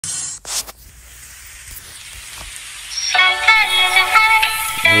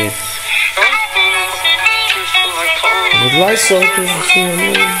With lights open,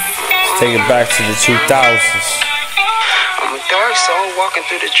 take it back to the 2000s. I'm a dark soul walking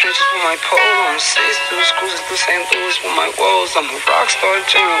through the trenches with my pole. I'm a 6'2", cruising through St. Louis with my woes. I'm a rockstar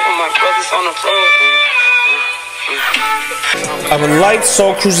chilling with my brothers on the road. I'm a light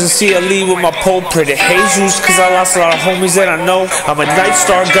soul cruising CLE with my pole, pray to Jesus, cause I lost a lot of homies that I know. I'm a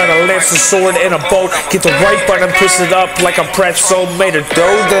Knightstar, got a lance, a sword, and a bow. Get the right button, twist it up like a pretzel, made a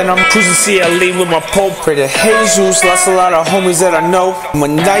dough. Then I'm cruising CLE with my pole, pray to Jesus, lost a lot of homies that I know. I'm a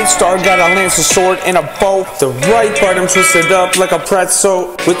Knightstar, got a lance, a sword, and a bow. The right button twisted up like a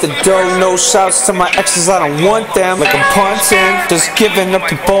pretzel. With the dough, no shouts to my exes, I don't want them. Like I'm punting, just giving up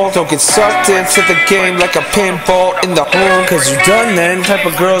the ball. Don't get sucked into the game like a pinball in the hole, cause you done then. Type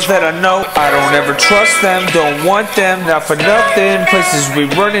of girls that I know, I don't ever trust them, don't want them, not for nothing. Places we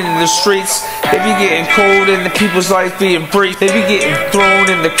running in the streets, they be getting cold and the people's life being brief. They be getting thrown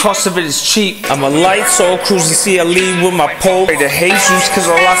and the cost of it is cheap. I'm a light soul cruising CLE with my pole, pray to Jesus, cause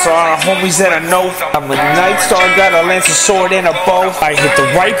I lost a lot of homies that I know. I'm a Knightstar, got a lance, a sword, and a bow. I hit the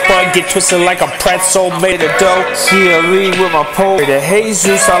right button, get twisted like a pretzel, made a dough. CLE with my pole, pray to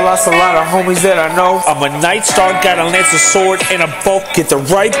Jesus, I lost a lot of homies that I know. I'm a Knightstar, got a lance, a sword, and a bow. Get the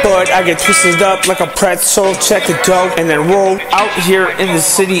right bud, I get twisted up like a pretzel. Check the dough, and then roll out here in the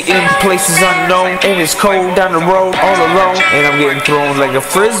city in places unknown. And it's cold down the road all alone, and I'm getting thrown like a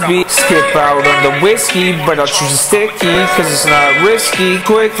frisbee. Skip out on the whiskey, but I'll choose a sticky, cause it's not risky.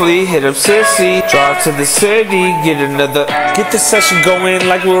 Quickly hit up sissy, drive to the city, get the session going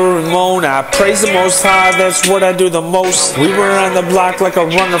like we were alone. I praise the Most High, that's what I do the most. We were on the block like a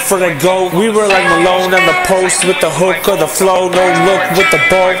runner for the goal. We were like Malone on the post with the hook or the flow, no look with the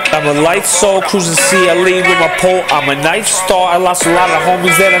ball. I'm a light soul cruising CLE with my pole. I'm a Knightstar, I lost a lot of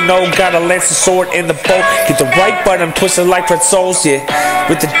homies that I know. Got a lance, a sword, and the bow. Get the right button, twisted like pretzels, yeah.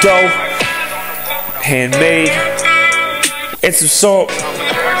 With the dough, handmade, and some salt,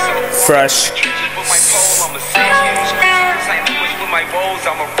 fresh.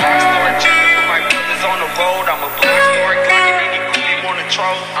 I'm a rockstar chilling with my brothers on the road. I'm a black star clocking any crew you wanna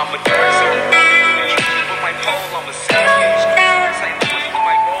troll. I'm a dark soul.